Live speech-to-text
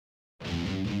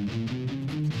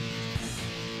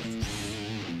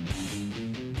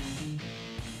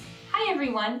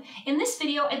everyone. In this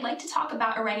video, I'd like to talk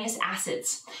about Arrhenius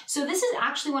acids. So this is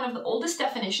actually one of the oldest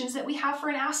definitions that we have for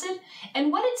an acid.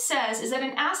 And what it says is that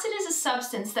an acid is a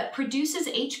substance that produces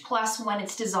H+ when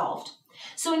it's dissolved.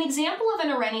 So an example of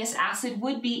an Arrhenius acid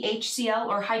would be HCl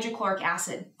or hydrochloric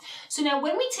acid. So now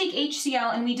when we take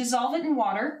HCl and we dissolve it in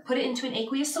water, put it into an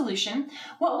aqueous solution,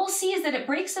 what we'll see is that it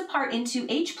breaks apart into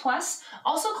H+,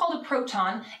 also called a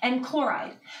proton, and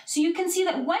chloride. So you can see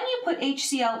that when you put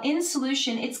HCl in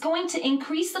solution, it's going to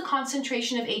increase the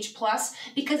concentration of H+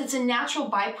 because it's a natural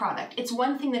byproduct. It's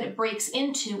one thing that it breaks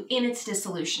into in its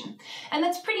dissolution. And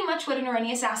that's pretty much what an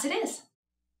Arrhenius acid is.